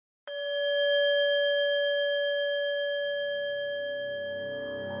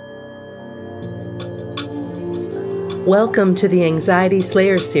Welcome to the Anxiety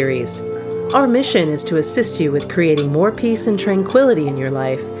Slayer series. Our mission is to assist you with creating more peace and tranquility in your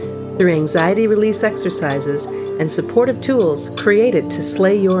life through anxiety release exercises and supportive tools created to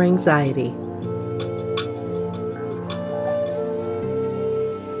slay your anxiety.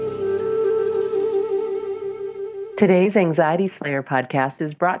 Today's Anxiety Slayer podcast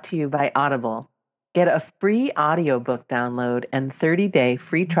is brought to you by Audible. Get a free audiobook download and 30-day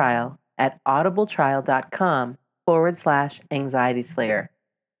free trial at audibletrial.com/Anxiety Slayer.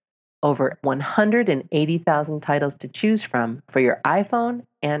 Over 180,000 titles to choose from for your iPhone,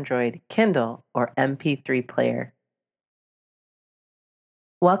 Android, Kindle, or MP3 player.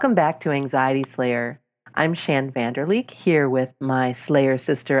 Welcome back to Anxiety Slayer. I'm Shan Vanderleek here with my Slayer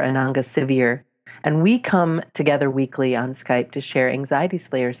sister Ananga Sivyer, and we come together weekly on Skype to share Anxiety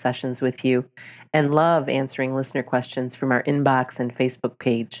Slayer sessions with you and love answering listener questions from our inbox and Facebook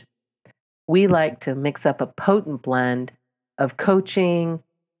page. We like to mix up a potent blend of coaching,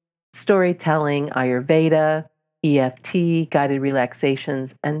 storytelling, Ayurveda, EFT, guided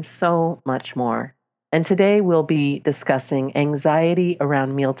relaxations, and so much more. And today we'll be discussing anxiety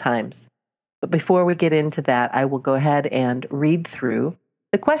around mealtimes. But before we get into that, I will go ahead and read through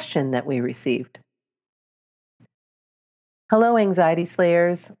the question that we received. Hello, Anxiety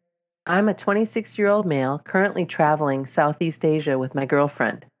Slayers. I'm a 26-year-old male currently traveling Southeast Asia with my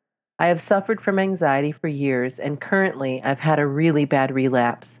girlfriend. I have suffered from anxiety for years, and currently I've had a really bad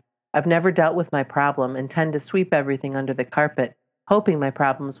relapse. I've never dealt with my problem and tend to sweep everything under the carpet, hoping my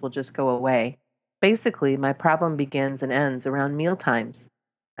problems will just go away. Basically, my problem begins and ends around mealtimes.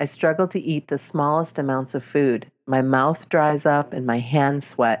 I struggle to eat the smallest amounts of food. My mouth dries up and my hands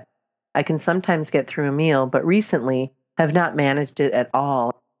sweat. I can sometimes get through a meal, but recently have not managed it at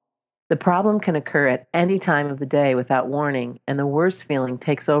all. The problem can occur at any time of the day without warning, and the worst feeling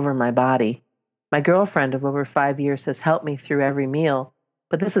takes over my body. My girlfriend of over 5 years has helped me through every meal,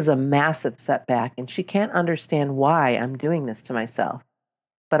 but this is a massive setback, and she can't understand why I'm doing this to myself.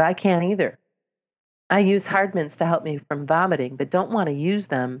 But I can't either. I use hard mints to help me from vomiting, but don't want to use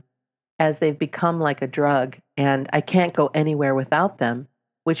them as they've become like a drug, and I can't go anywhere without them,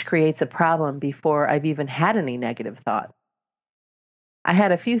 which creates a problem before I've even had any negative thoughts. I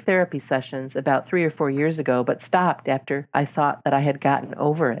had a few therapy sessions about 3 or 4 years ago, but stopped after I thought that I had gotten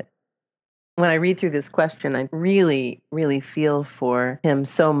over it. When I read through this question, I really, really feel for him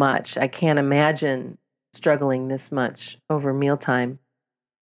so much. I can't imagine struggling this much over mealtime.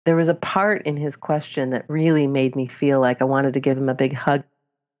 There was a part in his question that really made me feel like I wanted to give him a big hug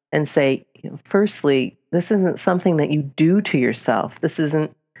and say, firstly, this isn't something that you do to yourself. This isn't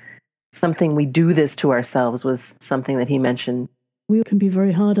something we do this to ourselves, was something that he mentioned. We can be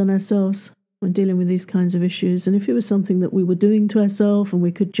very hard on ourselves when dealing with these kinds of issues. And if it was something that we were doing to ourselves and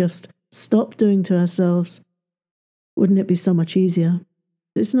we could just stop doing to ourselves, wouldn't it be so much easier?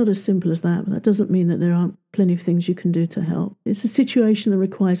 It's not as simple as that, but that doesn't mean that there aren't plenty of things you can do to help. It's a situation that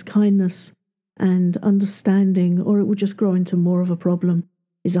requires kindness and understanding, or it will just grow into more of a problem.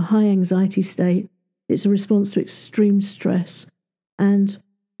 It's a high anxiety state. It's a response to extreme stress. And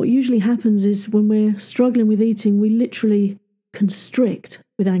what usually happens is when we're struggling with eating, we literally constrict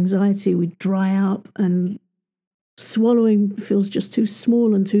with anxiety. We dry up, and swallowing feels just too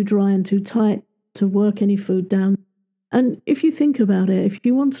small and too dry and too tight to work any food down. And if you think about it, if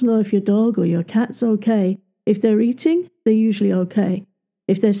you want to know if your dog or your cat's okay, if they're eating, they're usually okay.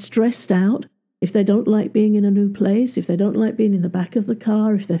 If they're stressed out, if they don't like being in a new place, if they don't like being in the back of the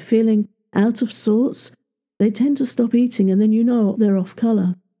car, if they're feeling out of sorts, they tend to stop eating, and then you know they're off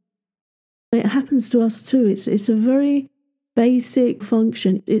colour. It happens to us too. It's a very basic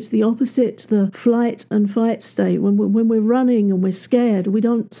function. It's the opposite to the flight and fight state. When we're running and we're scared, we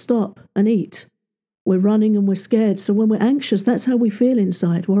don't stop and eat. We're running and we're scared. So when we're anxious, that's how we feel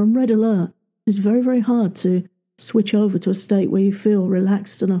inside. We're on red alert. It's very, very hard to switch over to a state where you feel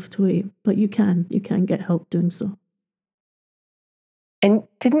relaxed enough to eat. But you can get help doing so. And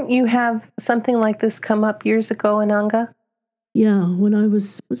didn't you have something like this come up years ago, Ananga? Yeah, when I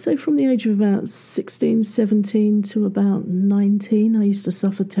was, let's say from the age of about 16, 17 to about 19, I used to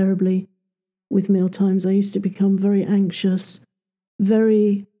suffer terribly with mealtimes. I used to become very anxious,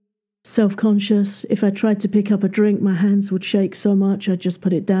 very self-conscious. If I tried to pick up a drink, my hands would shake so much, I'd just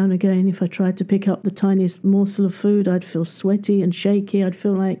put it down again. If I tried to pick up the tiniest morsel of food, I'd feel sweaty and shaky. I'd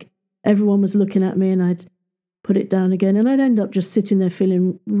feel like everyone was looking at me, and I'd put it down again. And I'd end up just sitting there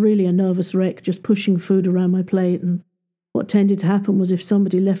feeling really a nervous wreck, just pushing food around my plate. And what tended to happen was if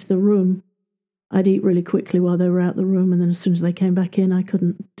somebody left the room, I'd eat really quickly while they were out the room, and then as soon as they came back in, I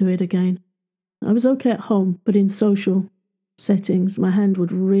couldn't do it again. I was okay at home, but in social settings, my hand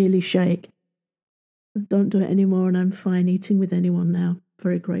would really shake. I don't do it anymore, and I'm fine eating with anyone now.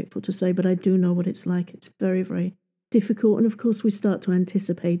 Very grateful to say, but I do know what it's like. It's very, very difficult. And of course, we start to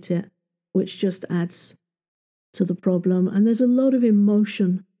anticipate it, which just adds to the problem. And there's a lot of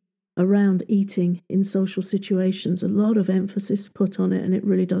emotion around eating in social situations, a lot of emphasis put on it, and it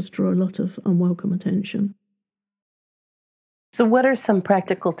really does draw a lot of unwelcome attention. So, what are some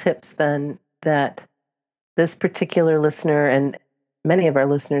practical tips then that this particular listener and many of our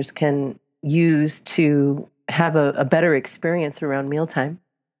listeners can use to have a better experience around mealtime?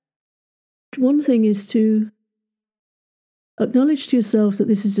 One thing is to acknowledge to yourself that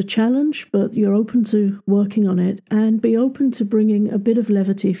this is a challenge, but you're open to working on it, and be open to bringing a bit of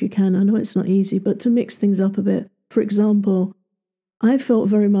levity if you can. I know it's not easy, but to mix things up a bit. For example, I felt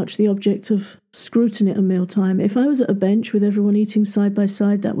very much the object of scrutiny at mealtime. If I was at a bench with everyone eating side by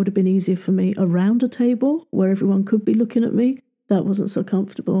side, that would have been easier for me. Around a table where everyone could be looking at me, that wasn't so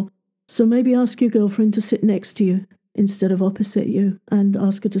comfortable. So maybe ask your girlfriend to sit next to you instead of opposite you, and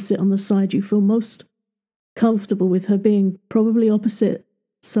ask her to sit on the side you feel most comfortable with, her being probably opposite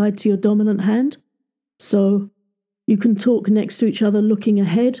side to your dominant hand. So you can talk next to each other looking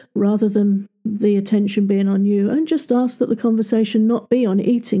ahead rather than the attention being on you, and just ask that the conversation not be on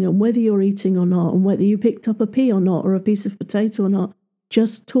eating and whether you're eating or not, and whether you picked up a pea or not, or a piece of potato or not.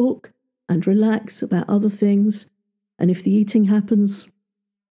 Just talk and relax about other things. And if the eating happens,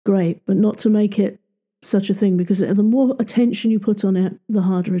 great, but not to make it such a thing, because the more attention you put on it, the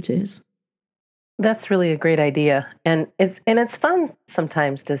harder it is. That's really a great idea. And it's fun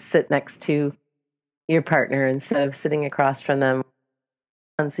sometimes to sit next to your partner instead of sitting across from them.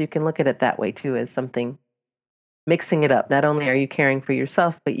 And so you can look at it that way too, as something mixing it up. Not only are you caring for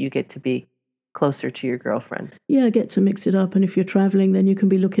yourself, but you get to be closer to your girlfriend. Yeah, get to mix it up. And if you're traveling, then you can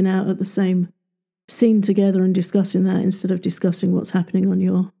be looking out at the same scene together and discussing that instead of discussing what's happening on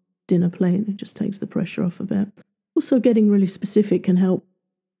your dinner plate. It just takes the pressure off a bit. Also, getting really specific can help.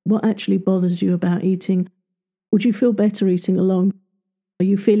 What actually bothers you about eating? Would you feel better eating alone? Are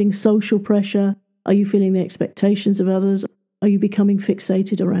you feeling social pressure? Are you feeling the expectations of others? Are you becoming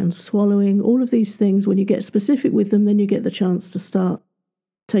fixated around swallowing? All of these things, when you get specific with them, then you get the chance to start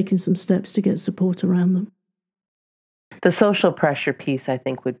taking some steps to get support around them. The social pressure piece, I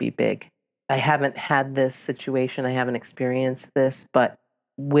think, would be big. I haven't had this situation, I haven't experienced this, but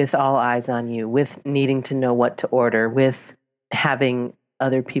with all eyes on you, with needing to know what to order, with having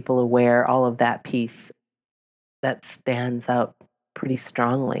other people aware, all of that piece, that stands out pretty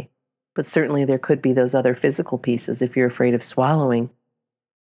strongly. But certainly there could be those other physical pieces if you're afraid of swallowing.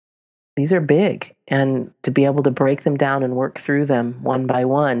 These are big. And to be able to break them down and work through them one by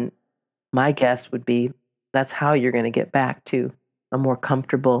one, my guess would be that's how you're going to get back to a more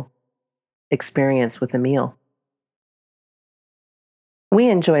comfortable experience with a meal. We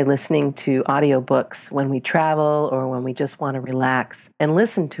enjoy listening to audiobooks when we travel or when we just want to relax and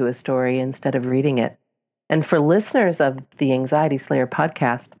listen to a story instead of reading it. And for listeners of the Anxiety Slayer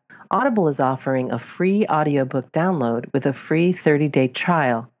podcast, Audible is offering a free audiobook download with a free 30-day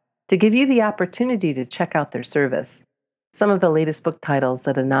trial to give you the opportunity to check out their service. Some of the latest book titles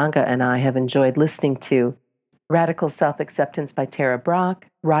that Ananga and I have enjoyed listening to: Radical Self-Acceptance by Tara Brach,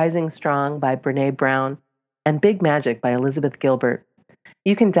 Rising Strong by Brené Brown, and Big Magic by Elizabeth Gilbert.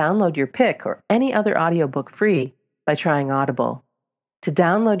 You can download your pick or any other audiobook free by trying Audible. To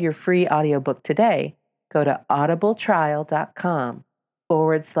download your free audiobook today, go to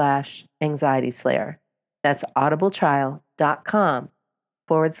audibletrial.com/Anxiety Slayer. That's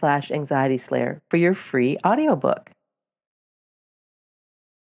audibletrial.com/Anxiety Slayer for your free audiobook.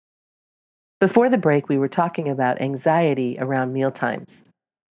 Before the break, we were talking about anxiety around mealtimes.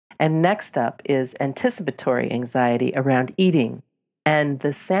 And next up is anticipatory anxiety around eating and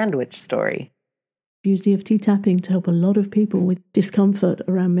the sandwich story. Use EFT tapping to help a lot of people with discomfort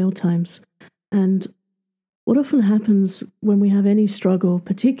around mealtimes. And what often happens when we have any struggle,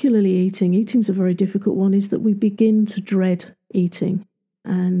 particularly eating's a very difficult one, is that we begin to dread eating.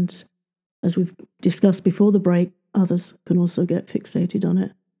 And as we've discussed before the break, others can also get fixated on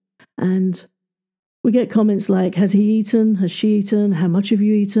it. And we get comments like, has he eaten? Has she eaten? How much have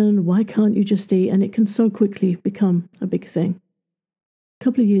you eaten? Why can't you just eat? And it can so quickly become a big thing. A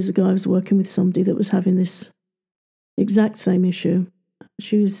couple of years ago, I was working with somebody that was having this exact same issue.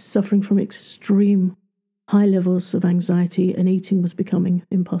 She was suffering from extreme high levels of anxiety, and eating was becoming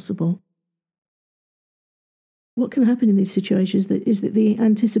impossible. What can happen in these situations is that the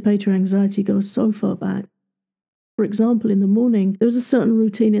anticipatory anxiety goes so far back. For example, in the morning, there was a certain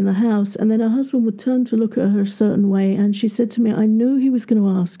routine in the house, and then her husband would turn to look at her a certain way, and she said to me, I knew he was going to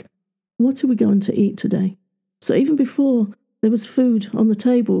ask, what are we going to eat today? So even before there was food on the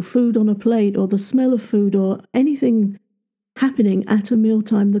table, food on a plate, or the smell of food, or anything happening at a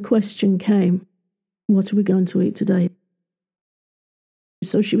mealtime, the question came, what are we going to eat today?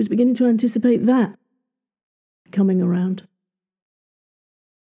 So she was beginning to anticipate that coming around.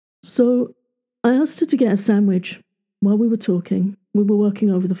 So I asked her to get a sandwich while we were talking. We were working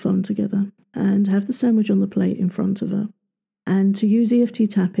over the phone together, and have the sandwich on the plate in front of her, and to use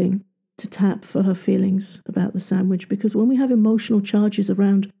EFT tapping to tap for her feelings about the sandwich, because when we have emotional charges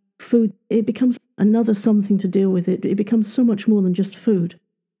around food, it becomes another something to deal with. It becomes so much more than just food.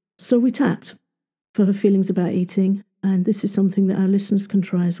 So we tapped for her feelings about eating, and this is something that our listeners can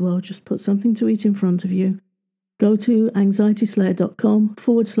try as well. Just put something to eat in front of you. Go to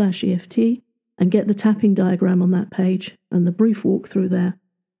anxietyslayer.com/EFT and get the tapping diagram on that page and the brief walkthrough there.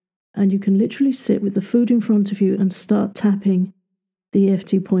 And you can literally sit with the food in front of you and start tapping the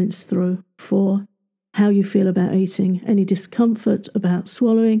EFT points through for how you feel about eating, any discomfort about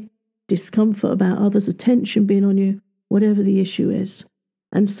swallowing, discomfort about others' attention being on you, whatever the issue is.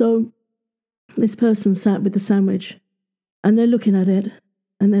 And so this person sat with the sandwich and they're looking at it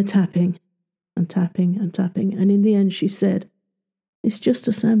and they're tapping and tapping and tapping. And in the end, she said, it's just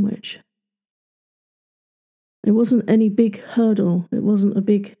a sandwich. It wasn't any big hurdle. It wasn't a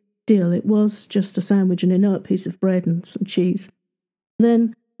big deal. It was just a sandwich, an inert piece of bread and some cheese.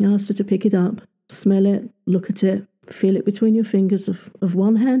 Then I asked her to pick it up, smell it, look at it, feel it between your fingers of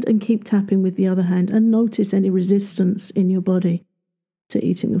one hand and keep tapping with the other hand and notice any resistance in your body to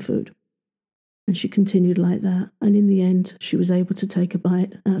eating the food. And she continued like that. And in the end, she was able to take a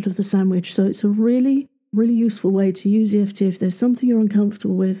bite out of the sandwich. So it's a really, really useful way to use EFT. If there's something you're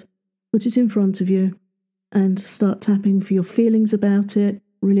uncomfortable with, put it in front of you and start tapping for your feelings about it.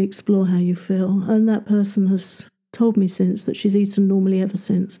 Really explore how you feel. And that person has told me since that she's eaten normally ever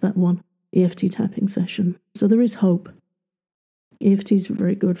since that one EFT tapping session. So there is hope. EFT is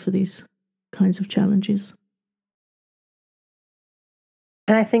very good for these kinds of challenges.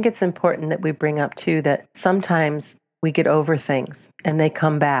 And I think it's important that we bring up, too, that sometimes we get over things and they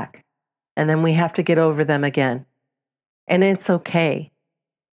come back. And then we have to get over them again. And it's okay.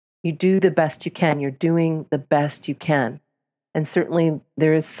 You do the best you can. You're doing the best you can. And certainly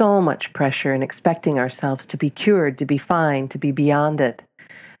there is so much pressure in expecting ourselves to be cured, to be fine, to be beyond it.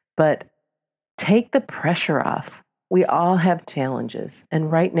 But take the pressure off. We all have challenges. And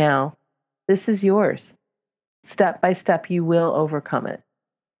right now, this is yours. Step by step, you will overcome it.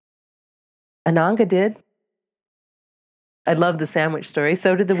 Ananga did. I love the sandwich story.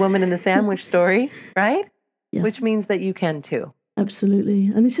 So did the woman in the sandwich story, right? Yeah. Which means that you can too.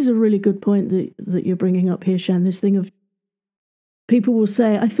 Absolutely. And this is a really good point that you're bringing up here, Shan, this thing of people will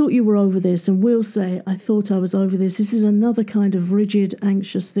say, I thought you were over this, and we'll say, I thought I was over this. This is another kind of rigid,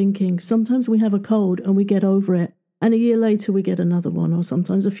 anxious thinking. Sometimes we have a cold and we get over it, and a year later we get another one, or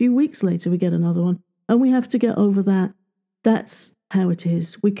sometimes a few weeks later we get another one, and we have to get over that. That's how it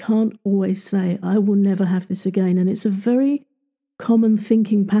is. We can't always say, I will never have this again. And it's a very common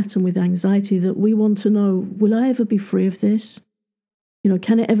thinking pattern with anxiety that we want to know, will I ever be free of this?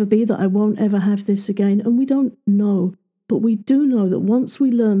 Can it ever be that I won't ever have this again? And we don't know. But we do know that once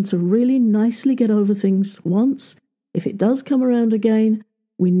we learn to really nicely get over things once, if it does come around again,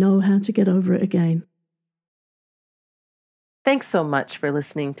 we know how to get over it again. Thanks so much for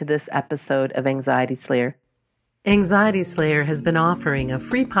listening to this episode of Anxiety Slayer. Anxiety Slayer has been offering a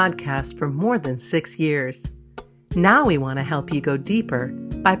free podcast for more than 6 years. Now we want to help you go deeper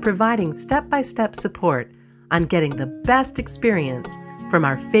by providing step-by-step support on getting the best experience from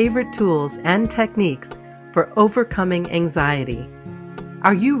our favorite tools and techniques for overcoming anxiety.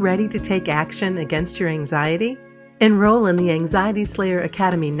 Are you ready to take action against your anxiety? Enroll in the Anxiety Slayer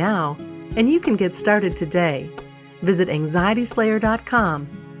Academy now, and you can get started today. Visit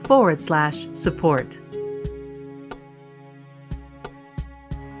anxietyslayer.com/support.